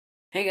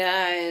Hey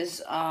guys,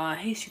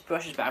 hey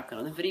Superbrush is back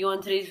on the video.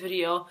 In today's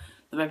video,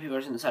 there might be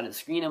words on the side of the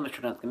screen. I'm gonna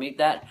try not to make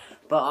that.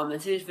 But in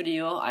today's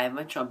video, I have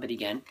my trumpet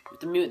again with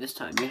the mute this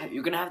time.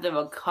 You're gonna have to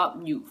have a cup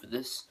mute for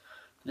this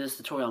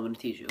tutorial I'm gonna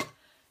teach you.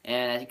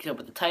 And as you can tell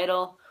with the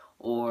title,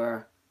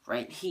 or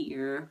right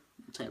here,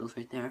 the title's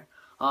right there.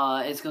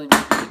 It's going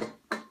to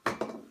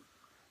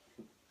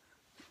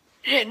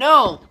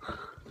no.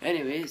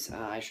 Anyways,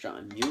 I just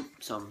dropped my mute,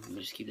 so I'm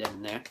gonna just keep that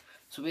in there.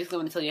 So basically,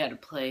 I'm gonna tell you how to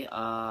play.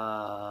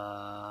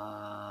 I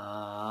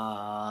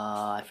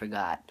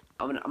forgot.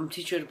 I'm gonna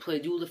teach you how to play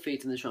Duel of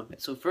Fates on the trumpet.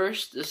 So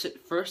first, the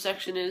first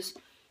section is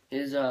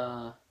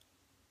oh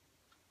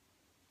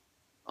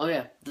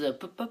yeah, this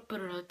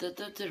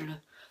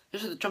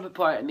is the trumpet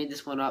part. I made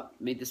this one up.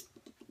 Made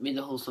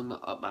the whole song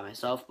up by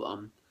myself. But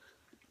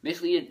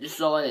basically, this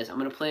is all it is. I'm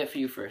gonna play it for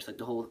you first, like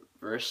the whole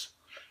verse.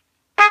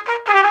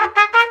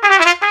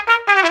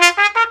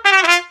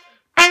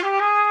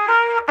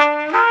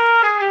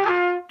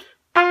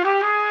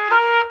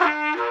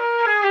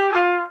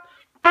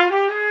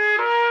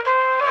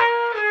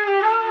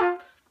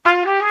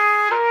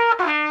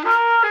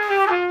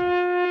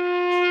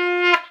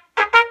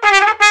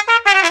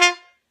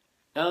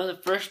 That was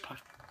the first part.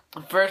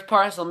 The first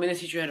part, so I'm going to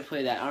teach you how to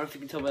play that. I don't know if you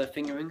can tell by the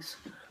fingerings.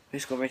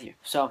 Let's go right here.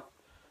 So,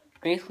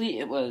 basically,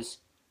 it's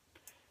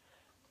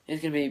going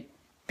to be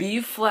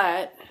B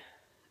flat,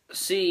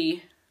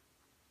 C.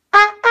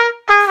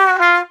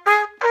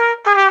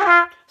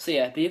 So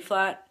yeah, B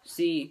flat,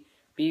 C,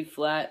 B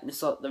flat, and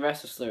so the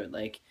rest is slurred.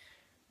 Like,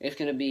 it's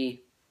going to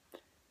be,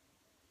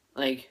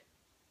 like,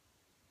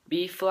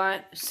 B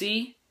flat,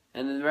 C,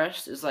 and then the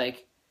rest is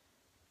like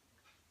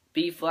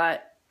B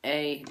flat,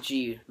 A,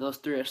 G. Those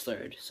three are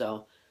slurred.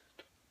 So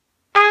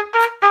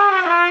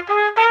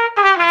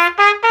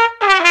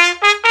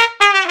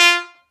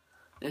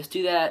let's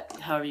do that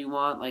however you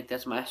want. Like,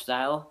 that's my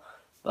style.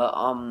 But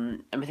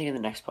everything in the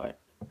next part.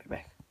 Be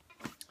back.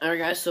 Alright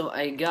guys, so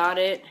I got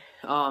it.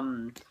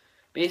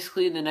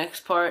 Basically the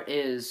next part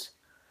is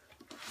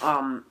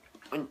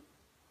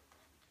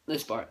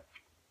this part.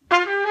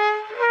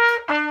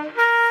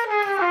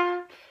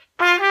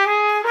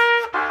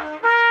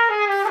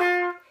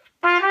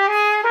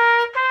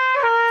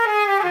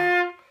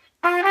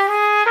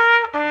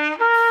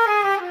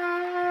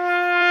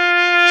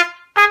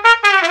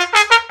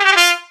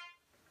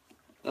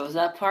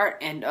 That part,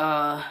 and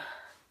oh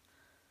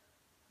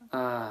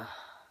yeah,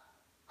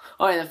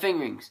 the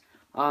fingerings.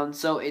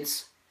 So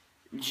it's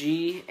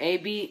G A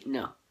B,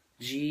 no,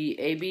 G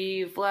A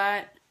B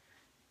flat.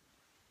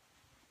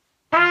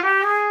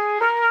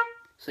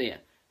 So yeah,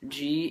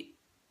 G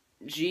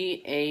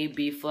A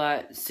B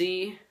flat,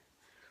 C,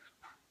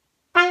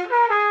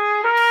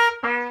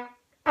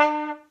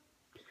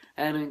 and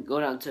then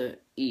go down to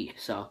E.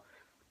 So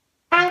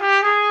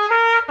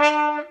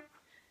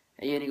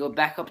and you're gonna go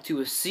back up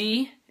to a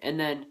C, and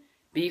then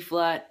B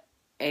flat,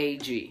 A,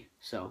 G.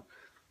 So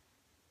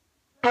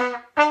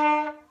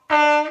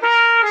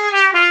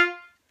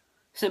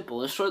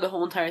simple. Just throw the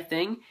whole entire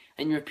thing,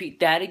 and you repeat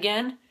that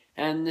again.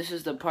 And this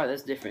is the part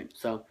that's different.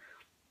 So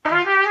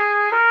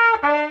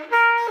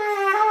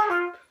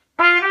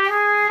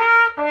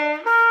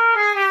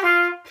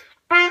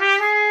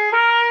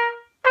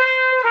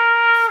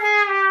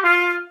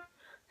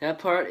that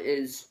part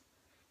is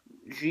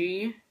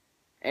G,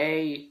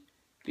 A,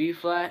 B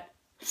flat,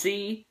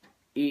 C,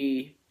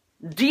 E,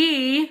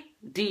 D,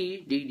 D,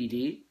 D, D, D,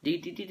 D,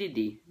 D, D, D,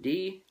 D,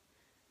 D,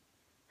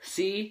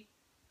 C,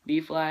 B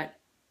flat,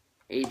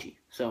 A, G.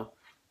 So,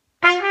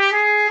 I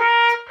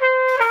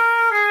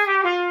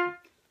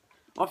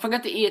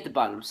forgot the E at the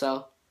bottom.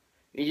 So,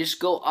 you just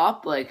go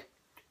up like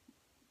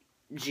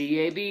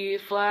G, A, B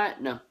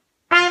flat, no.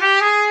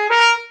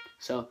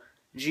 So,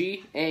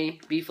 G,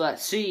 A, B flat,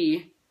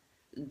 C,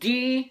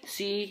 D,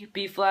 C,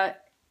 B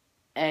flat,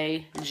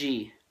 A,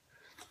 G.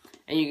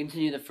 And you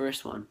continue the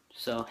first one.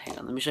 So, hang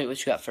on, let me show you what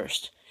you got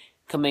first.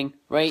 Coming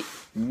right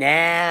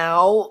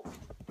now.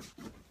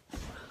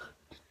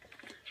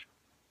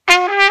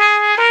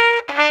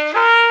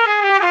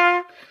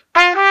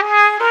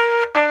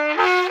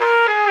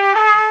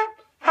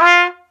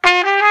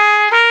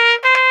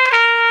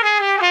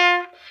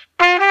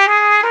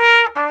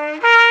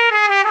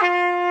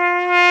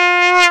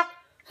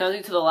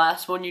 Something to the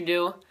last one you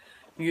do.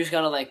 You just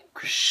gotta like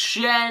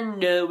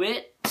crescendo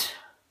it.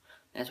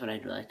 That's what I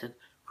do like to.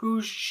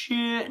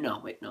 Crescendo. No,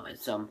 wait, no,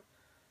 it's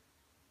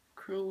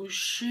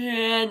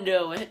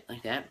crescendo it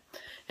like that,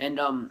 and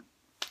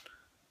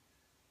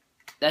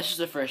that's just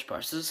the first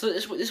part. So this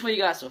is what you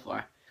got so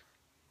far.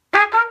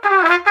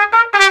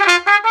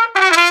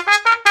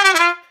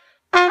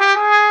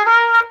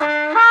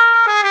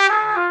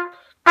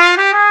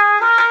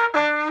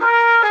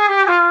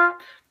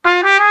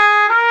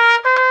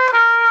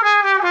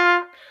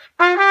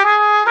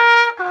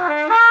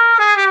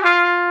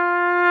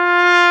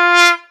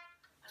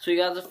 So you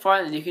got the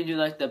front, and you can do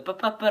like the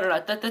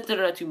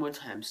two more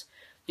times.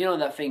 You know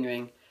that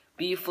fingering.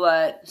 B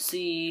flat,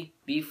 C,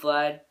 B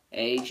flat,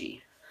 A,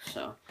 G.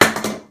 So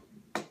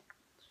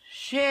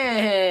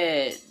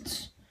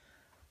shit.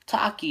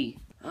 Taki.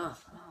 Oh.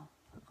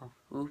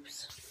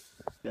 Oops.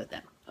 Got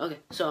that. Okay,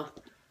 so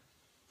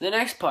the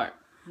next part.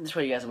 This is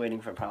what you guys are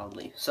waiting for,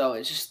 probably. So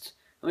it's just,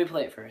 let me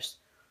play it first.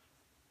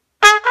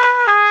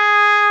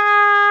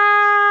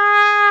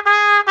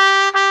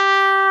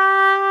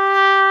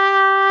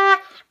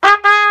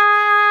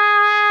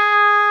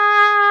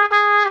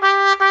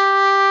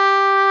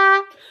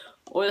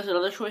 Or there's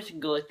another choice, you can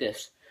go like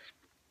this.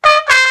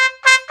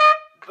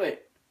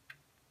 Wait.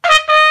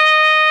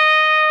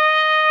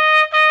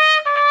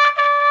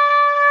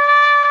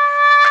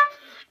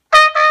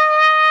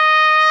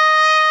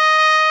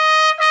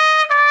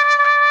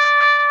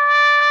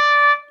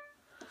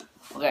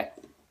 Okay.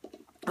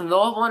 The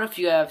lower one, if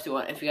you guys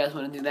want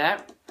to do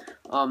that,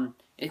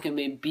 it can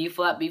be B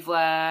flat, B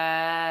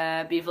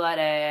flat, B flat,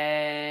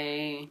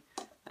 A,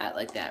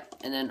 like that,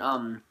 and then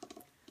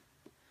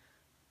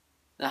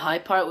the high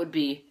part would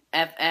be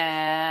F,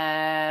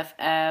 F,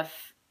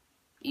 F,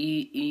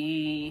 E,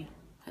 E.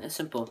 Kind of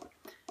simple,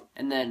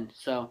 and then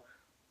so.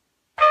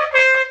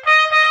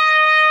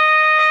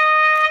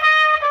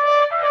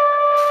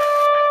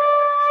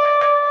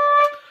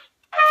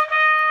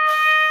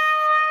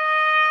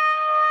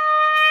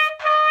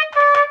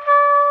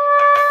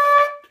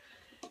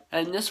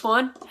 And this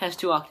one has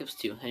 2 octaves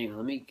too. Hang on,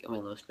 let me get my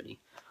lowest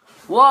ready.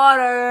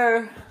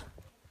 Water!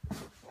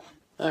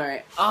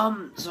 Alright,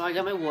 so I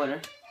got my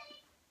water.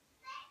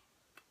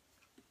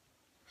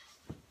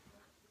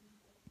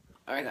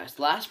 Alright guys,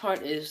 the last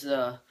part is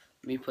let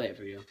me play it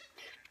for you.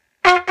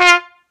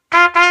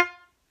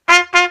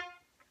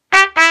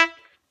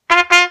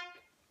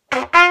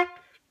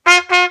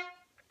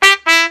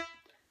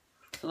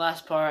 The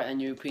last part,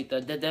 and you repeat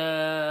the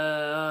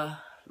da-da,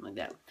 like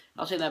that.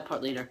 I'll say that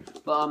part later.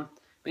 But,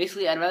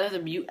 basically, I'd rather the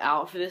mute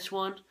out for this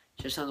one.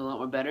 It just sounds a lot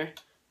more better.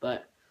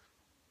 But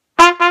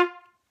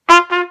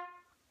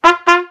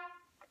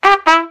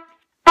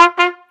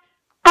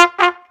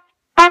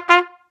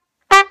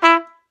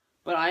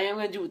I am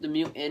gonna do it with the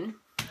mute in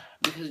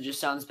because it just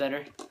sounds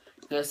better.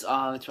 Because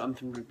I'm trying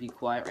to be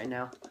quiet right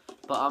now.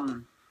 But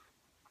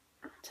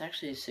it's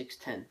actually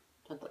 6:10.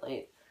 Not that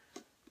late.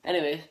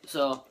 Anyway,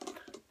 so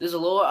there's a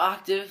lower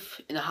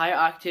octave and a higher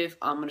octave.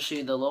 I'm gonna show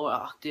you the lower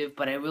octave,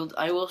 but I will,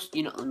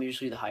 you know, let me just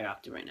show you the higher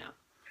octave right now.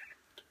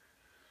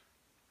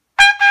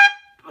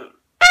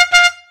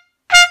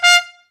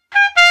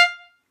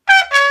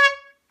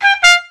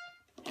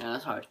 Yeah,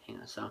 that's hard. Hang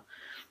on, so.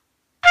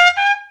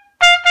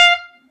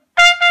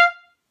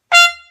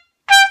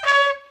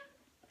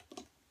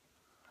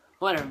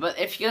 Whatever, but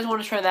if you guys want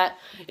to try that,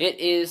 it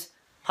is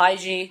high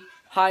G,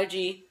 high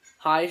G,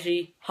 high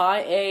G,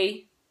 high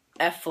A,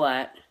 F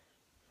flat.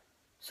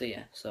 So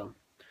yeah, so.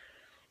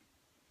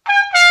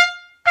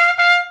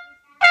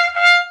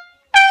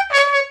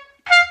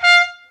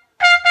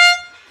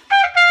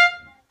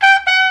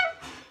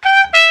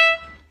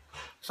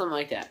 Something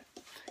like that.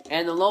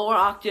 And the lower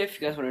octave,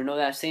 if you guys want to know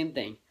that, same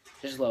thing,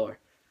 just lower.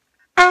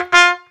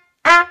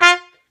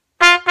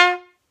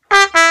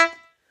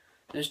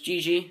 There's G,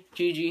 G,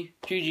 G, G,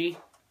 G, G,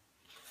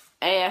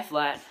 A, F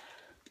flat.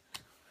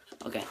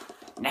 Okay,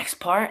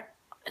 next part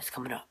is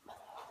coming up.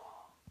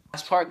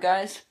 Last part,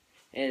 guys,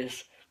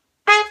 is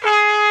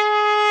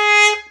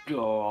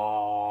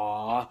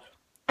Daw.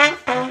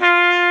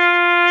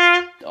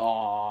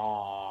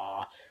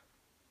 Daw.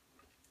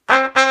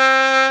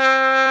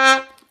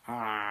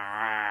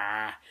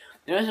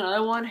 There's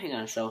another one. Hang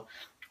on, so.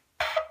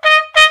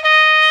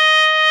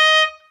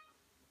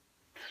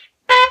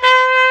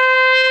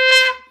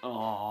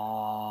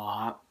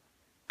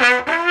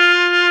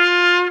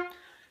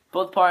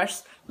 Both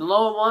parts. The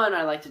lower one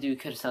I like to do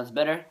because it sounds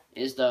better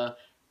is the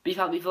B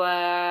flat, B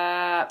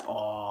flat.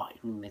 Oh, you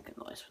can make a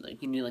noise for that. You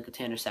can do like a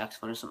tenor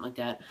saxophone or something like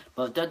that.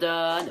 But da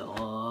da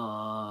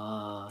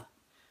da.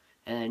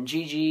 And then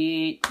G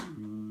G,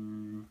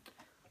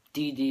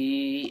 D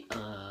D.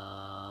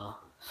 So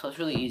it's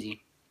really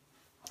easy.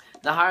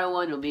 The higher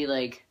one will be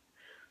like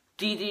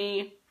D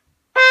D.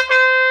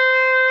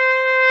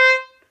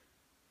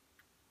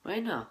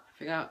 Wait, no.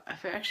 I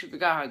actually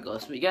forgot how it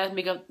goes. But you guys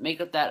make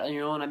up that on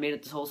your own. I made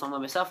up this whole song by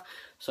myself.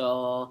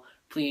 So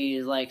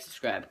please like,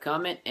 subscribe,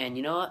 comment, and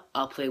you know what?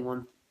 I'll play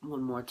one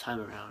more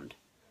time around.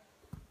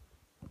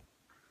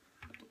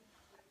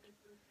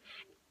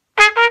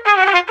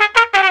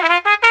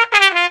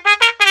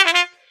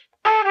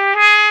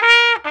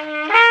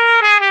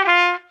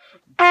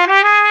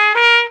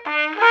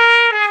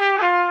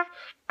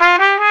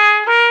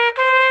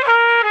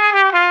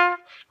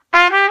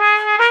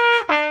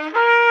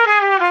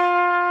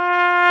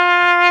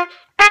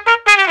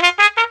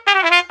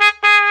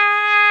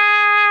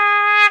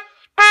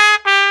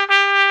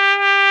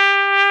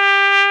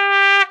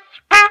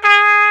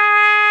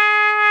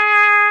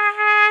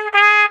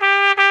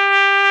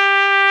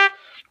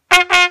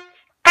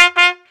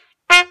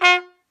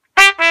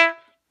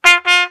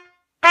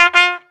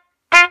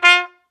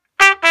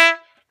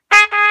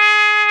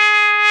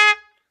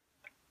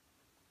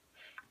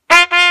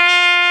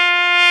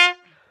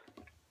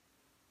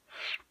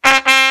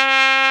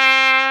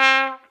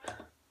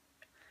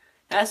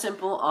 That's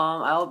simple.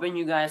 I will bring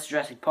you guys to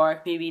Jurassic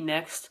Park maybe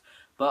next.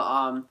 But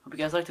hope you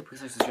guys liked it.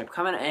 Please like, subscribe,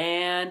 comment,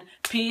 and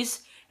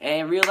peace.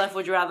 And Real Life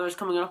Would You Rather is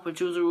coming up with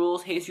Choose the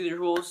Rules. Hayes Choose the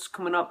Rules is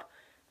coming up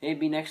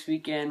maybe next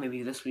weekend,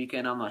 maybe this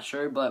weekend, I'm not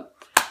sure. But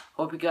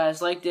hope you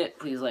guys liked it.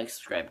 Please like,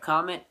 subscribe,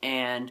 comment,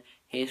 and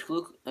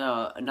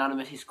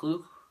Anonymously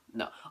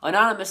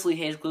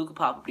Hayes Gluck will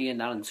pop up again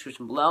down in the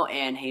description below,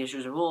 and Hayes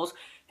Choose the Rules,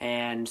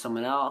 and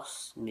someone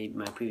else, maybe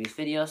my previous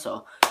video.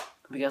 So,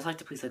 if you guys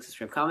liked it, please like,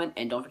 subscribe, comment,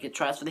 and don't forget to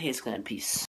try us for the Hayes Clan. Peace.